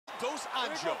Dos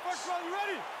Anjos. First round, you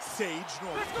ready? Sage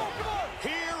North. Let's go, come on.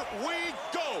 Here we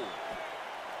go.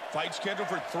 Fight scheduled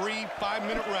for 3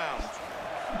 5-minute rounds.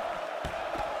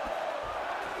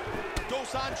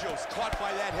 Dos Anjos caught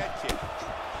by that head kick.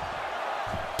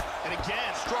 And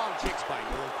again, strong kicks by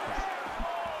North.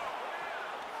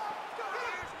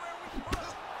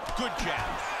 Good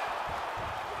jabs.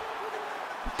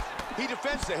 He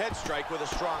defends the head strike with a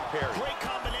strong parry. Great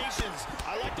combinations.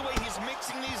 I like the way he's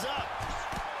mixing these up.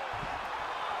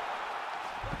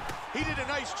 He did a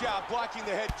nice job blocking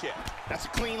the head kick. That's a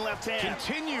clean left hand.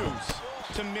 Continues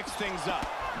to mix things up.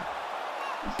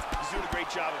 He's doing a great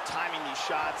job of timing these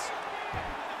shots.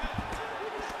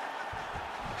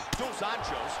 Dos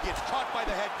Anjos gets caught by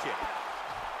the head kick.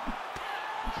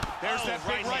 There's that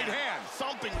big right hand.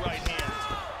 Thumping right hand.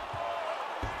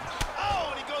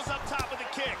 Oh, and he goes up top of the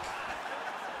kick.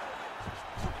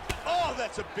 Oh,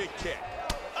 that's a big kick.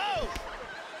 Oh,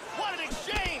 what an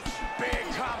exchange. Big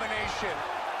combination.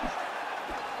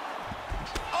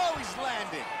 Oh, he's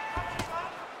landing.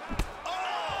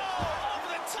 Oh, over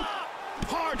the top.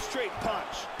 Hard straight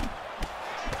punch.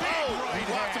 Big right he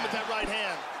blocked him hand. with that right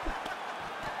hand.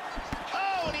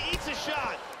 Oh, and he eats a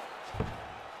shot.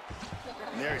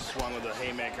 And there he swung with a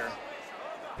haymaker.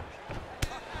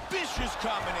 Vicious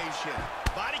combination.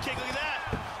 Body kick, look at that.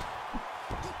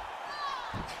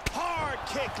 Hard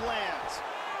kick lands.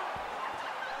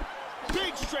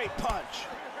 Big straight punch.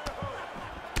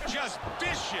 Just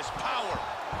vicious power.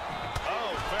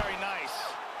 Oh, very nice.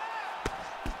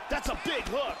 That's a big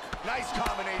hook. Nice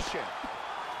combination.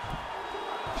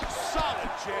 Solid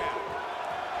jab.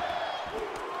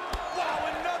 Wow,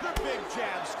 another big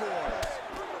jab scores.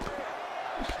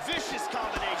 Vicious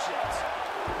combinations.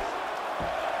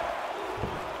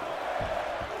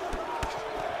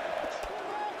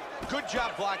 Good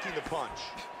job blocking the punch.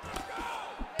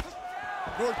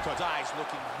 Northcutt's eyes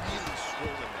looking really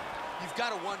swollen now. You've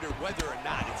got to wonder whether or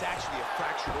not it's actually a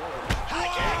fractured organ. High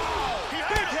kick!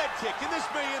 Big head kick, and this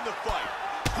may end the fight.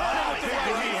 He's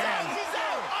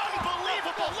out!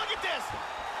 Unbelievable! Look at this!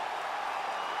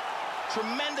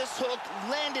 Tremendous hook,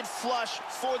 landed flush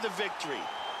for the victory.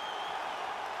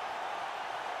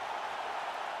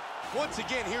 Once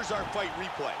again, here's our fight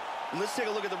replay. And let's take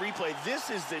a look at the replay. This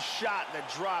is the shot that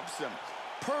drops him.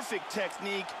 Perfect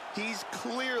technique. He's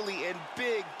clearly in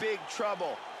big, big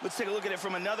trouble. Let's take a look at it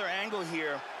from another angle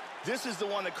here. This is the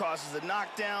one that causes the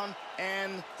knockdown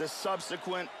and the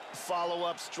subsequent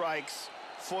follow-up strikes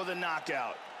for the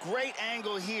knockout. Great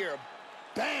angle here.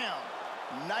 Bam!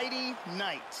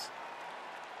 Nighty-night.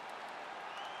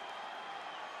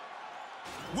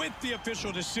 With the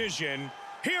official decision,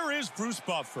 here is Bruce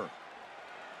Buffer.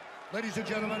 Ladies and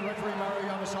gentlemen, referee Mario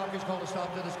Yamasaki has called a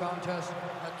stop to this contest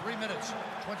at 3 minutes,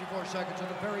 24 seconds of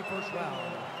the very first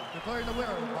round. Declaring the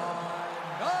winner by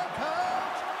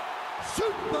knockout,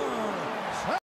 Super